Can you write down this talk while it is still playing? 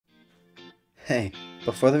Hey,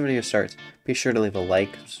 before the video starts, be sure to leave a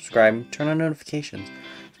like, subscribe, turn on notifications,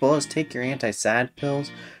 as well as take your anti-sad pills,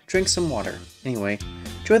 drink some water. Anyway,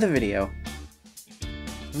 enjoy the video.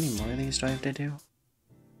 How many more of these do I have to do?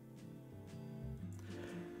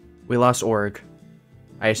 We lost Org.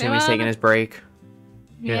 I assume he's taking his break.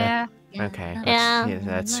 Yeah. Okay. Yeah.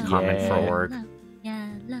 That's common for Org.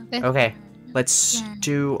 Okay. Let's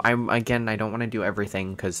do. I don't want to do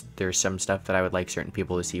everything because there's some stuff that I would like certain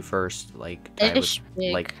people to see first. I'd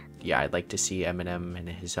like to see Eminem in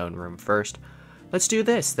his own room first. Let's do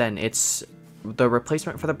this then. It's the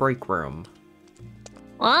replacement for the break room.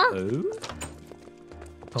 What? I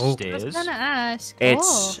was gonna ask.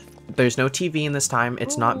 There's no TV in this time.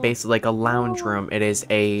 It's not basically like a lounge room. It is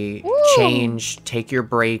a change. Take your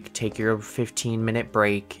break. Take your 15-minute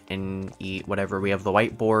break and eat whatever. We have the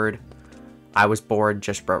whiteboard. I was bored,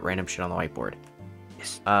 just wrote random shit on the whiteboard.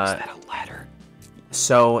 Is that a ladder?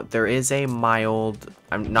 So there is a mild.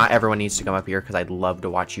 Not everyone needs to come up here because I'd love to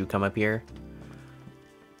watch you come up here.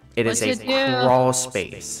 It is a crawl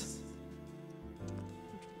space.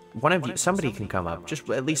 One of you, somebody can come up. Just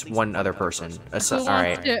at least one other person. All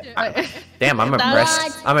right. Damn, I'm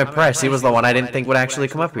impressed. I'm impressed. He was the one I didn't think would actually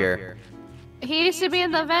come up here. He used to be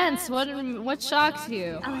in the vents. What shocks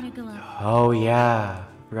you? Oh yeah,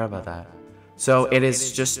 forgot about that. So it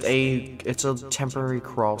is just it's a temporary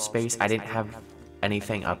crawl space. I didn't have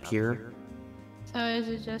anything up here. So is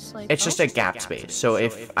it just like? It's just a gap space. So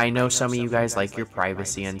if I know some of you guys like your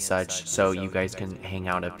privacy and such, so you guys can hang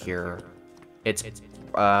out up here. It's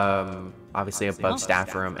obviously above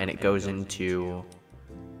staff room, and it goes into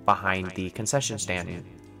behind the concession stand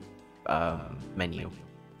menu.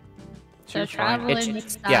 So traveling with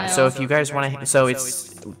style. Yeah, so if you guys want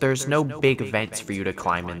to, there's no big vents for you to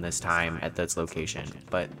climb in this time at this location,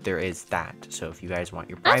 but there is that. So if you guys want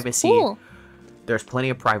your privacy, there's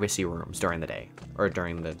plenty of privacy rooms during the day or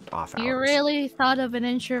during the off hours. You really thought of an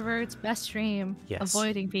introvert's best dream, yes.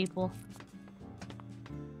 Avoiding people.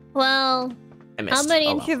 Well, how many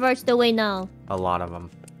introverts do we know? A lot of them.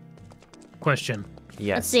 Question.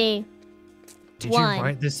 Yes. Let's see. Did you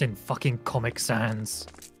write this in fucking Comic Sans?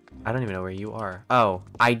 I don't even know where you are. Oh,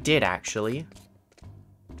 I did actually.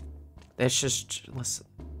 It's just listen.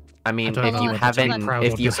 I mean, if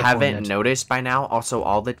you haven't noticed by now, also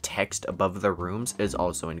all the text above the rooms is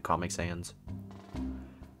also in Comic Sans.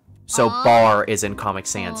 So bar is in Comic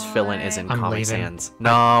Sans, Fylan is in Comic Sans.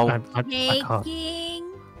 No. I'm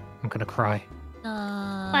gonna cry.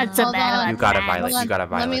 What's the matter? You got it, Violet. You got it,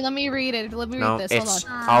 Violet. Let me read it. Let me read this. It's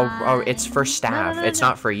it's for staff. It's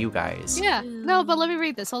not for you guys. Yeah. No, but let me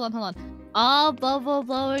read this. Hold on. All bubble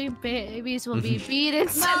blowing babies will be beaten.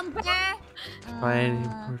 Fine,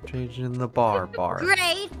 we're changing the bar.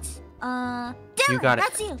 Great. You got it.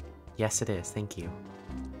 That's you. Yes, it is. Thank you.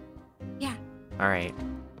 Yeah. All right.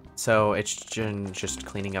 So it's just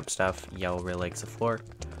cleaning up stuff. Yellow really likes the floor.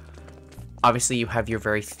 Obviously, you have your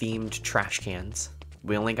very themed trash cans.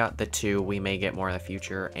 We only got the 2. We may get more in the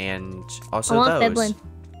future, and also those.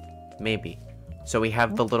 Maybe. So we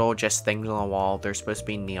have the little just things on the wall. They're supposed to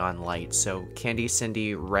be neon lights. So Candy,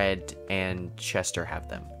 Cindy, Red, and Chester have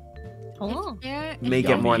them. Oh. May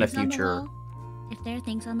get more in the future. If there are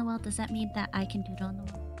things on the wall, does that mean that I can doodle on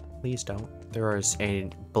the wall? Please don't. There is a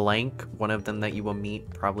blank, one of them that you will meet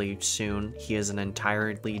probably soon. He is an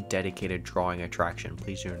entirely dedicated drawing attraction.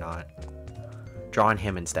 Please do not. Draw on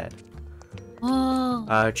him instead.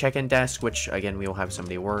 Oh. Check-in desk, which again we will have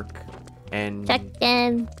somebody work. And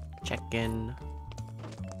check-in.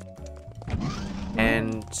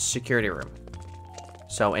 And security room.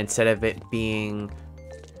 So instead of it being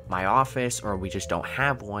my office or we just don't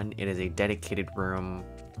have one, it is a dedicated room.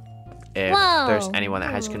 If there's anyone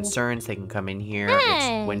that has concerns, they can come in here.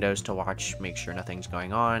 It's windows to watch, make sure nothing's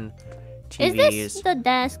going on. TVs. Is this the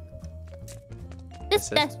desk? This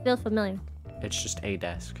desk feels familiar. It's just a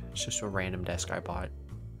desk. It's just a random desk I bought.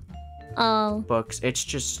 Oh. Books. It's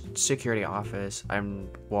just security office.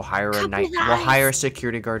 We'll hire a night. We'll hire a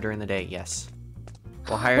security guard during the day. Yes.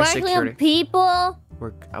 We'll hire security people.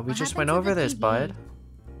 We just went over this, bud.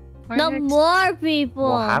 No more people.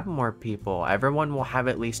 We'll have more people. Everyone will have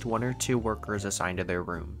at least 1 or 2 workers assigned to their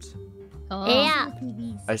rooms. Oh. Yeah.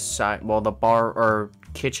 Well, the bar or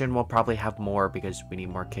kitchen will probably have more because we need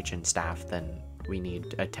more kitchen staff than we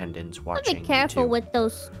need attendants watching. Be careful with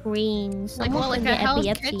those screens. Like a house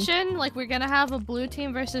kitchen? Like we're gonna have a blue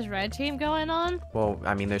team versus red team going on? Well,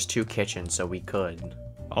 I mean, there's 2 kitchens, so we could.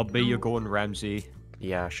 I'll be your Gordon Ramsay.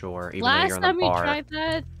 Yeah, sure. Even Last though you're in the time we bar. tried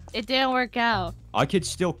that, it didn't work out. I could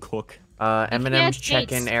still cook. Eminem's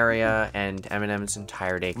check-in area and Eminem's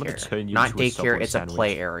entire daycare. Not daycare, it's a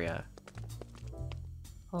play area.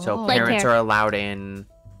 So Oh. parents Daycare. are allowed in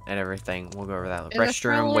and everything. We'll go over that. Is this for,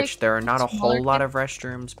 Restroom, like, which there are not a smaller whole lot of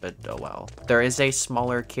restrooms, but oh well. There is a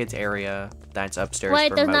smaller kids area that's upstairs Wait,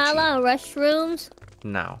 for there's Mochi. not a lot of restrooms?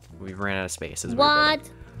 No, we ran out of space. As we were What?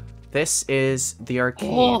 building. This is the arcade.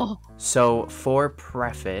 Oh. So for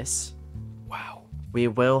preface, wow, we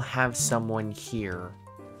will have someone here.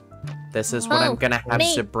 This is what I'm gonna have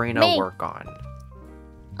me, Sabrina me. work on.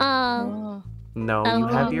 Oh. No, you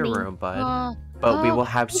have your me. room, bud. But we will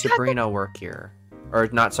have Sabrina work here. Or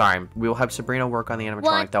not, sorry. We will have Sabrina work on the animatronic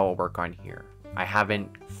What? that will work on here. I haven't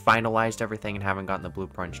finalized everything and haven't gotten the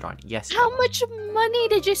blueprint drawn. Yes. How much money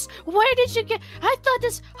did you? Where did you get? I thought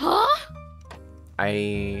this. Huh?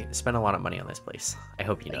 I spent a lot of money on this place. I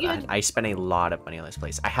hope you know Yeah. that. I spent a lot of money on this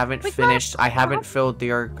place. I haven't But finished. I haven't filled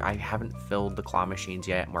the I haven't filled the claw machines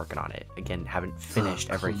yet. I'm working on it. Again, haven't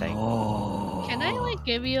finished everything. Can I like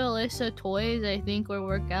give you a list of toys I think will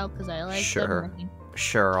work out because I like Sure. them.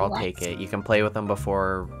 Sure, I'll Let's- take it. You can play with them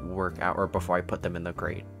before workout or before I put them in the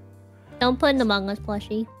crate. Don't put in the Among Us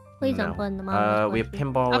plushie. Please No. don't put in the Among Us plushie. We have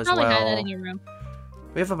pinball I'll as probably hide that well. in your room.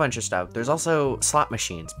 We have a bunch of stuff. There's also slot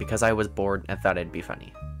machines because I was bored and thought it'd be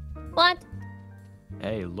funny. What?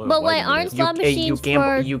 Hey, look. But wait, a minute. aren't slot you machines gamble.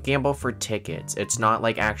 for... You gamble for tickets. It's not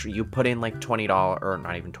like actually. You put in like $20 or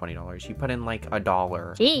not even $20. You put in like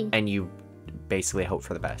 $1, Gee. and you basically hope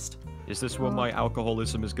for the best. Is this where my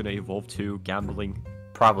alcoholism is gonna evolve to? Gambling?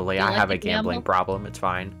 Probably. You I like have to a gambling gamble? problem. It's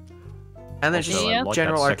fine. And then Also, just I like that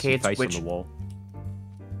general sexy arcades, face which on the wall.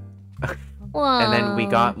 Whoa. and then we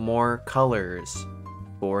got more colors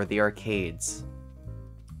for the arcades.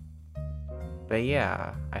 But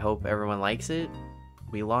yeah, I hope everyone likes it.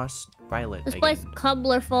 We lost Violet This again. place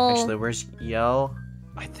colorful. Actually, where's Yell?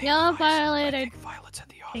 I think Yeah, Violet. Violet's at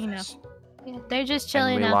the I know. office. Yeah, they're just And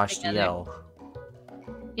chilling we out lost together. Yell.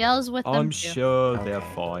 Yell's with them I'm too. sure they're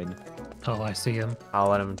Okay. fine. Oh, I see him. I'll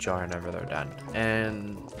let them join whenever they're done.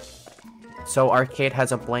 And so arcade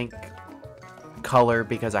has a blank color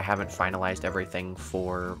because I haven't finalized everything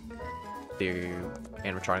for the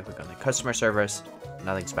animatronic. Click on the customer service.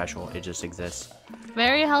 Nothing special. It just exists.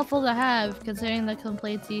 Very helpful to have, considering the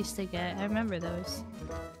complaints you used to get. I remember those.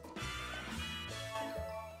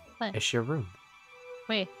 What? It's your room.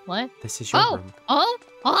 Wait, what? This is your Oh! room. Oh!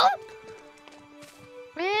 Oh!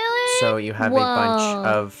 Really? So you have a bunch Whoa.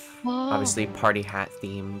 of Whoa. obviously party hat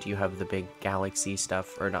themed. You have the big galaxy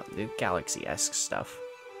stuff, or not the galaxy-esque stuff.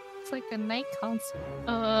 It's like a night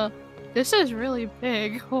concert. This is really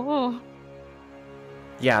big. Oh.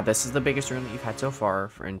 Yeah, this is the biggest room that you've had so far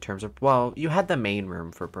for, in terms of, well, you had the main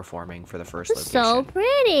room for performing for the first This is location. so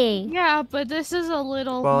pretty. Yeah, but this is a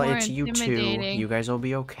little Well, more it's you two. intimidating. You guys will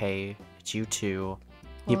be okay. It's you two.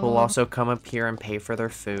 People Oh. will also come up here and pay for their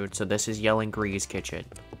food. So this is Yell and Gree's kitchen.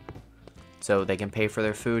 So they can pay for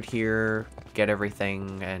their food here, get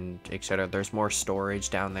everything, and etc. There's more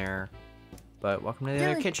storage down there. But welcome to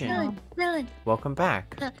the other kitchen. Dylan, Welcome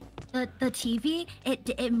back. the TV,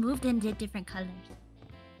 it moved and did different colors.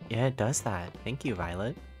 Yeah, it does that. Thank you,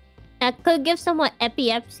 Violet. That could give someone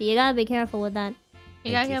epilepsy. You gotta be careful with that.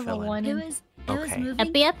 You Thank gotta you, have a Fylan. one. It was Okay. moving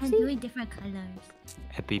Epilepsy? and doing different colors.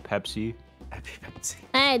 Happy Pepsi.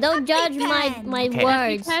 Hey, don't judge my Okay.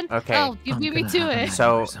 words. Okay. Oh, you I'm beat me gonna to have it. a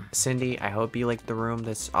So, aneurysm. Cindy, I hope you like the room.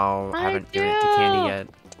 I I haven't given it to do. Candy yet.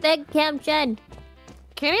 Big caption.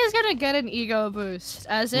 Kenny's gonna get an ego boost,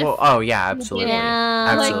 as if Well, oh yeah, absolutely. Yeah.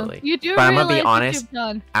 Absolutely. like you do But I'm gonna be realize what honest, you've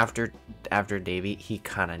done. After Davy, he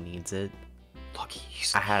kind of needs it. Look,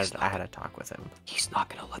 I had a talk with him. He's not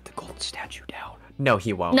gonna let the golden statue down. No,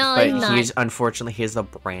 he won't. No, but he's not. he's unfortunately he's the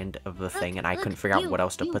brand of the thing, and I couldn't figure out what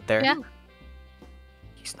else to put there. Yeah.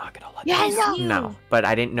 He's not gonna let Yeah, I that know. No, but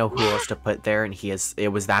I didn't know who else to put there, and it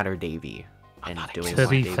was that or Davy. I'm And not do we To want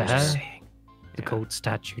be Davy? fair, Just saying. The Yeah. gold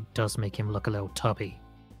statue does make him look a little tubby.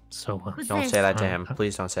 So, Who's Don't this? say that to him.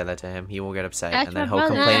 Please don't say that to him. He will get upset, That's and then my he'll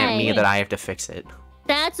brother. complain at me Right. that I have to fix it.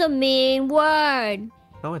 That's a mean word.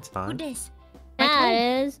 No, it's Who not. this? My That twin.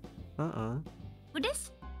 is. Who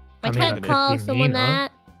this? My I mean, twin. Can't it'd call be someone mean, huh?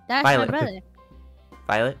 that. That's Violet. my brother.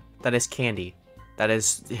 Violet, that is Candy. That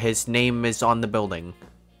is his name is on the building.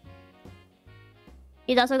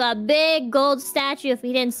 He's also got a big gold statue if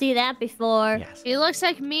you didn't see that before. Yes. He looks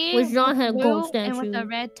like me. Was John with had a blue gold and with a statue.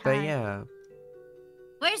 red tie. But yeah,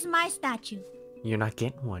 Where's my statue? you're not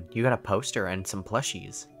getting one. You got a poster and some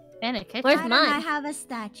plushies. And a kitchen. Where's Why don't I mine? have a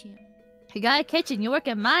statue? You got a kitchen. You work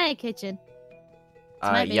in my kitchen.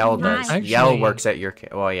 my baby. Yell Mine. does. Yell Actually- works at your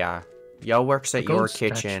well, yeah. Yell works at The your gold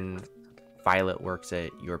statue. kitchen. Violet works at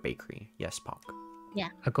your bakery. Yes, Punk.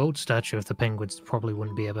 a gold statue of the penguins probably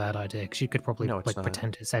wouldn't be a bad idea, because you could probably No, it's like not.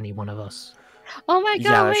 pretend it's any one of us. Oh my Yeah,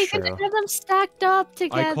 god, that's we get to true. have them stacked up I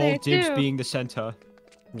together call dibs too. being the center.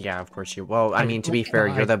 Yeah, of course you. Well, I mean, to be fair,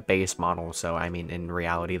 you're the base model, so I mean, in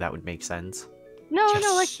reality, that would make sense. No,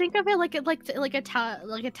 like think of it like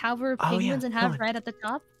a tower of penguins and have right at the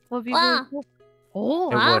top. Would be really cool.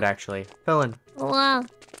 Oh, it would actually. Fylan, Wow.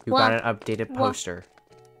 you got an updated poster.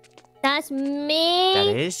 That's me. That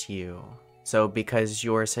is you. So because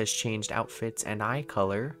yours has changed outfits and eye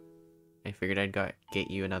color, I figured I'd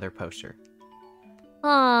get you another poster.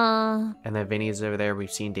 Aww. And then Vinny's over there.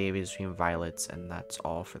 We've seen Davy, we've seen Violet's, and that's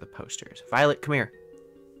all for the posters. Violet, come here.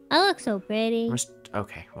 I look so pretty.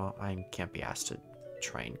 Okay, well, I can't be asked to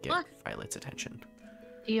try and get Violet's attention.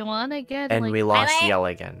 Do you want to get? And like, we lost Yell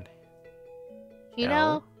again. You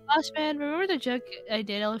know, boss man, remember the joke I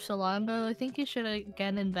did so long ago? I think you should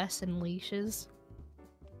again invest in leashes.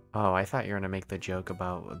 Oh, I thought you were gonna make the joke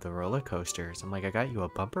about the roller coasters. I'm like, I got you a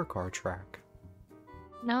bumper car track.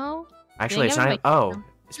 No. Actually, it's not. Oh,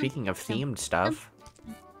 speaking of themed stuff,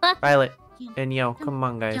 Violet and Yo, come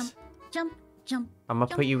on, guys. Jump, jump. I'm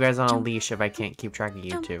gonna put you guys on a leash if I can't keep track of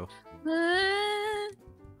you two.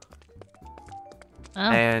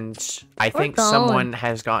 And I think someone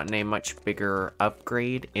has gotten a much bigger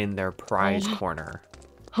upgrade in their prize corner.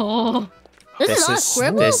 Oh. This is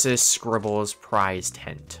Scribble? This is Scribble's prize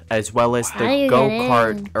tent, as well as the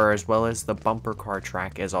go-kart, or as well as the bumper car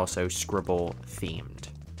track is also Scribble themed.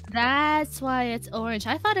 That's why it's orange.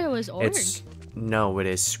 I thought it was orange. No, it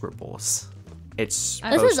is Scribble's. It's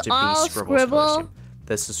This supposed is to be all Scribble's Scribble? costume.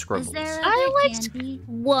 This is Scribble's. Is there I other like candy?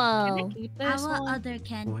 Whoa. I want other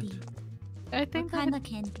candy. What? I What think kind of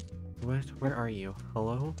candy? What? Where are you?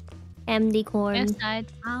 Hello? MD corn.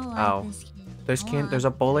 inside. I like Oh. this candy. There's a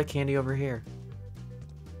bowl of candy over here.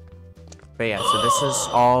 But yeah, so this is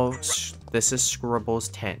all. This is Scribble's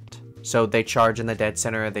tent. So they charge in the dead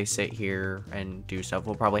center. They sit here and do stuff.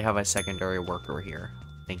 We'll probably have a secondary worker here.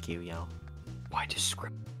 Thank you, Yell. Why does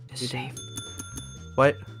Scribble need a safe?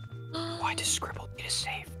 What? Why does Scribble need a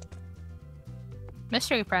safe?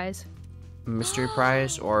 Mystery prize. Mystery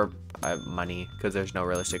prize or money? Because there's no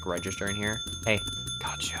realistic register in here. Hey.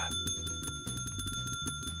 Gotcha.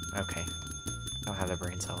 Okay. I'll have the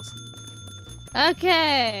brain cells.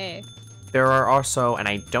 Okay. There are also, and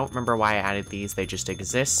I don't remember why I added these, they just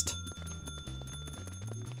exist.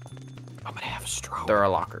 I'm gonna have a stroke. There are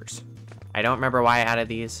lockers. I don't remember why I added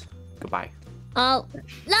these. Goodbye. Oh,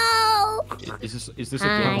 no! Is this a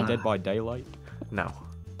game of Dead by Daylight? No.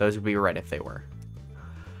 Those would be red if they were.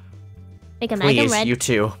 Make them Please, red. you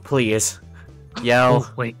two. Please. Yell.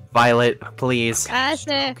 Oh, wait. Violet, please.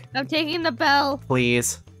 Ashley, I'm taking the bell.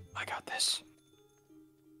 Please. I got this.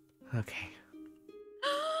 Okay.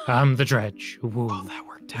 I'm the dredge. Woo. Well, that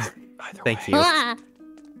worked out. Either Thank way. you. Ah,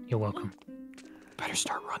 You're welcome. Better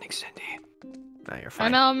start running, Cindy. No, you're I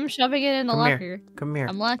fine. know, I'm shoving it in the Come locker. here. Come here.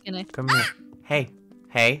 I'm locking it. Come here. Hey.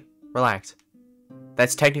 Hey. Relax.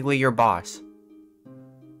 That's technically your boss.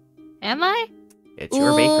 Am I? It's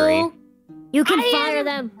your bakery. ooh. You can I fire am-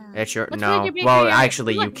 them. It's your... What's No. with your bakery? Well, I-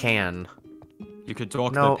 actually, you look. can. You could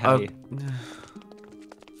talk No, to Penny.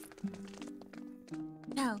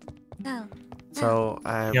 Go, go. So,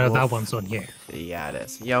 Yeah, we'll that one's on you. Yeah, it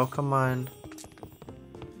is. Yo, come on.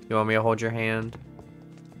 You want me to hold your hand?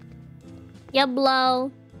 You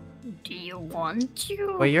blow. Do you want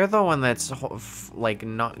to? Well, you're the one that's, like,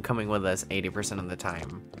 not coming with us 80% of the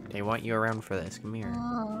time. They want you around for this. Come here.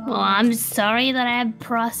 Well, I'm sorry that I'm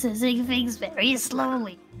processing things very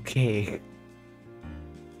slowly. Okay.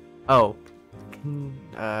 Oh.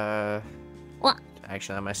 What?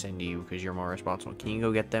 Actually, I'm gonna send you because you're more responsible. Can you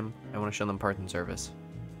go get them? I want to show them parts and service.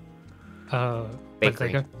 Where'd Bakery.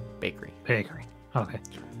 they go? Bakery. Bakery. Okay.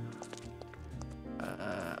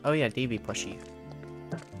 Oh yeah, Davy plushie.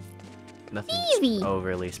 Nothing Davy.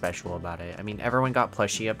 overly special about it. I mean, everyone got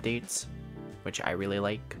plushie updates, which I really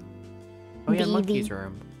like. Oh yeah, Davy. Monkey's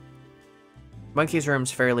room. Monkey's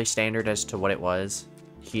room's fairly standard as to what it was.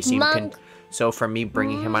 He seemed so from me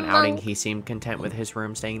bringing him on outing, he seemed content with his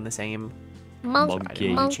room staying the same. Monk. So I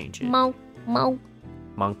didn't want to change it. Monk. Monk.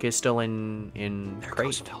 Monk is still in There crate.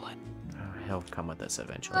 goes Fylan. He'll come with us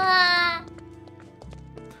eventually. Ah.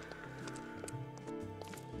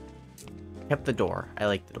 Kept the door. I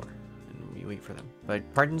like the door. And we wait for them.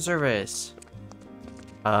 But pardon service.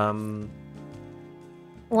 Whoa.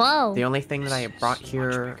 The only thing that I This is brought much here,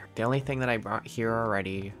 bigger. the only thing that I brought here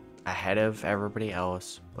already, ahead of everybody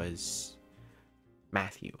else, was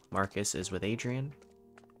Matthew. Marcus is with Adrien,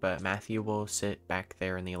 but Matthew will sit back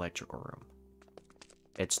there in the electrical room.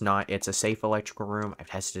 It's a safe electrical room. I've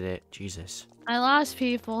tested it. Jesus. I lost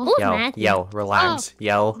people. Who's Yell, Matthew? yell, relax,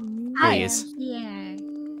 yell, I please. am here.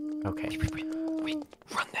 Okay. Wait,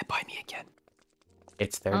 run that by me again.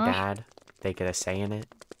 It's their Huh? dad. They get a say in it,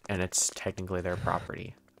 and it's technically their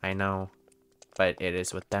property. I know. But it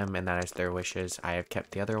is with them, and that is their wishes. I have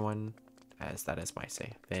kept the other one, as that is my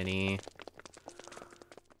say. Vinnie.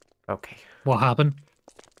 Okay. What happened?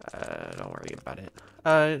 Don't worry about it.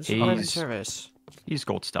 It's on service. He's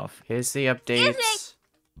got stuff. Here's the updates.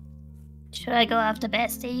 Should I go after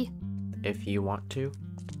Bestie? If you want to.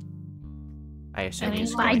 I assume I mean,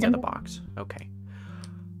 he's going to fine. the box. Okay.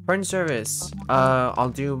 Friend service. I'll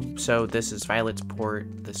do, so this is Violet's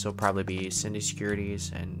port. This will probably be Cindy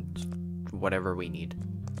Securities and whatever we need.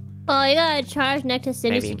 Oh, you got a charge next to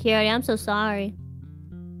city Maybe. security. I'm so sorry.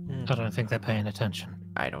 I don't think they're paying attention.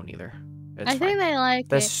 I don't either. It's I fine. think they like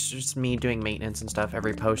That's just me doing maintenance and stuff.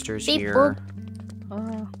 Every poster's Beep here. boop. it.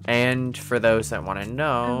 Oh. And for those that want to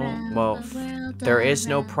know, well, there is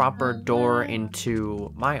no proper door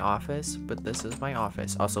into my office, but this is my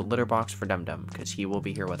office. Also, litter box for Dum Dum, because he will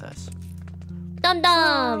be here with us. Dum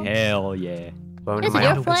dum. Hell yeah. Well, This is my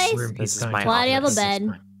your office, place? This is my Why do you have a office.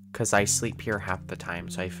 bed? Because I sleep here half the time,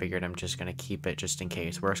 so I figured I'm just going to keep it just in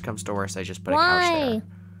case. Worst comes to worst, I just put a couch Why? there.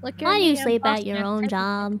 Look, Why do you sleep at your own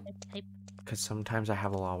job? Because sometimes I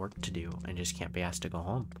have a lot of work to do and just can't be asked to go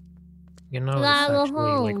home. You know, You it's gotta go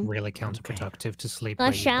actually like home. really counterproductive to sleep. A where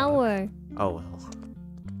you work. shower. Oh well.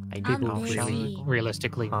 I did People not shower. really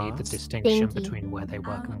realistically need the Huh? distinction Stinky. between where they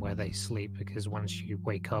work and where they sleep, because once you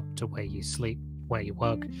wake up to where you sleep, where you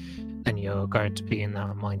work, then you're going to be in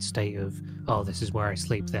that mind state of, oh, this is where I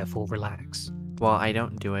sleep, therefore relax. Well, I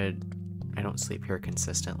don't do it. I don't sleep here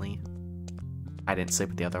consistently. I didn't sleep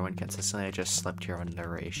with the other one consistently. I just slept here when there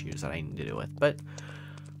were issues that I needed to deal with. But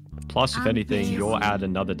Plus, if I'm anything, you'll busy. add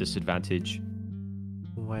another disadvantage.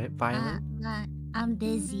 what, Violet? I'm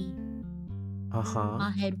dizzy. Uh-huh.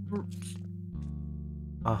 My head hurts.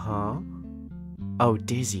 Uh-huh. Oh,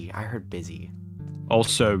 dizzy. I heard busy.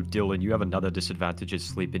 Also, Dylan, you have another disadvantage of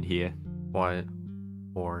sleeping here. What?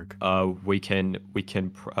 Org. We can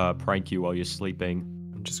prank you while you're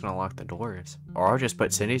sleeping. I'm just gonna lock the doors. Or I'll just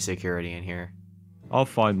put Cindy security in here. I'll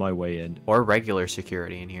find my way in. Or regular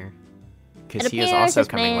security in here. Because It he is appears also this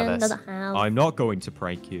coming with man us. doesn't have. I'm not going to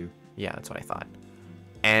prank you. Yeah, that's what I thought.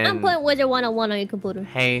 I'm And putting Wizard 101 on your computer.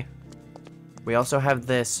 hey, we also have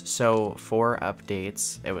this. So for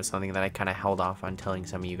updates, it was something that I kind of held off on telling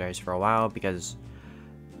some of you guys for a while because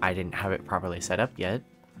I didn't have it properly set up yet.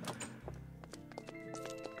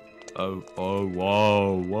 Oh,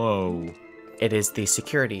 whoa. It is the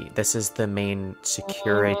security. This is the main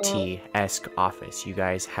security-esque office. You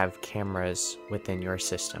guys have cameras within your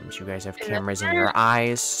systems. You guys have cameras in your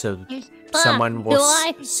eyes, so someone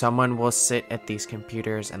will sit at these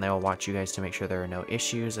computers and they will watch you guys to make sure there are no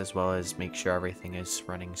issues, as well as make sure everything is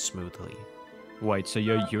running smoothly. Wait, so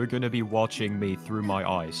you're gonna be watching me through my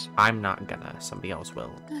eyes? I'm not gonna. Somebody else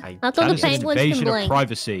will. How come That the is an penguins can invasion of blink?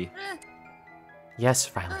 privacy. Yes,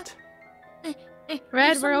 Violet. Red,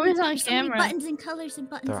 There's we're so always many- on there's so many camera. buttons and colors and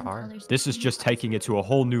buttons There and are. colors. This is just taking it to a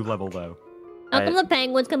whole new level, though. How come the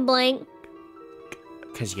penguins can blink?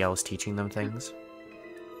 Because Yell's teaching them things.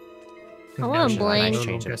 I wanna Should blink. I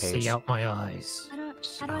change the page? See out my eyes. How do I Okay.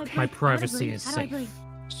 blink? My How do I privacy blink? is How do I safe. blink?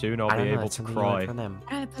 Soon I'll I be don't know. able That's to something you learn cry, from them.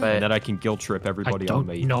 How do I blink? But and then I can guilt trip I everybody don't on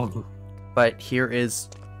me. know. But here is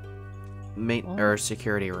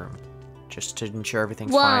security room, just to ensure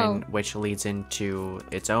everything's Whoa. fine, which leads into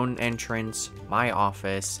its own entrance, my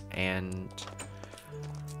office, and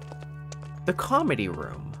the comedy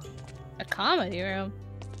room. A comedy room.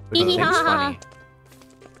 Who do you think's funny?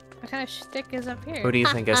 What kind of shtick is up here? Who do you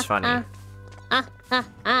think is funny?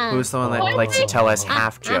 Ah. Who's the one that likes to tell us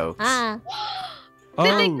half jokes?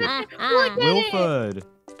 Oh, Wilford!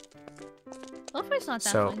 Wilford's not that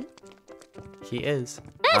So- funny. He is.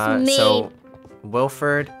 That's me. So,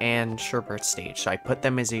 Wilford and Sherbet stage. So I put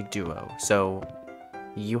them as a duo. So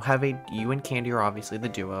you and Candy are obviously the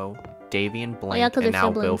duo. Davy and Blank, yeah, 'cause and they're now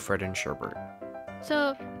siblings. Wilford and Sherbet.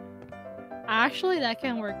 So, actually, that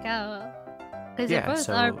can work out. Because Yeah, they both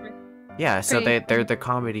so- are. Yeah, so Great. they're the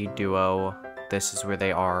comedy duo. This is where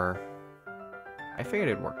they are. I figured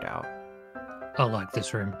it worked out. I like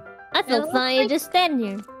this room. I feel looks funny like- just standing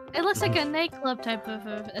here. It looks like a nightclub type of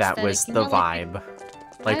aesthetic. That was you the know, like- vibe.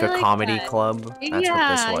 Like I a like comedy that. club. That's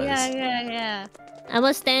yeah, what this was. yeah. I'm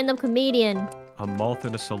a stand-up comedian. A moth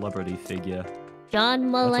and a celebrity figure.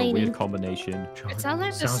 John That's a Mulaney. weird combination. It sounds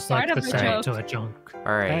like the Sounds start like of the a start joke. to a joke.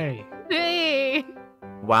 All right. Hey, Hey.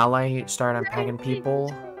 While I start unpacking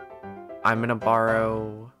people, I'm gonna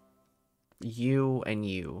borrow you and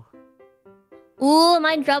you. Ooh, am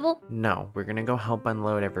I in trouble? No, we're gonna go help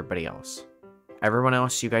unload everybody else. Everyone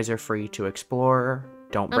else, you guys are free to explore.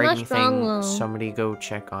 Don't I'm break not anything. strong, though. Somebody go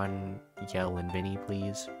check on Yell and Vinnie,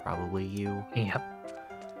 please. Probably you. yep.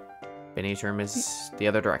 Vinnie's room is the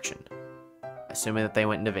other direction. Assuming that they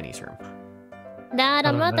went into Vinnie's room. Dad,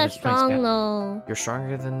 I'm Oh, not that that is place strong down. though. You're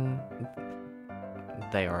stronger than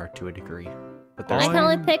they are to a degree. But I there's can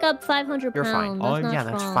only pick up 500 You're pounds. fine. That's not Yeah,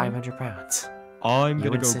 strong. that's 500 pounds. I'm You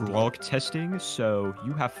gonna and go Cindy. grog testing, so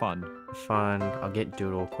you have fun. Fun. I'll get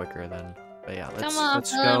Doodle quicker then. But yeah, Come on,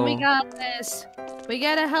 let's Fylan, go. we got this. We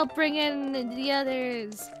gotta help bring in the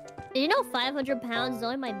others. Did you know 500 pounds is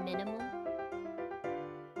only my minimum?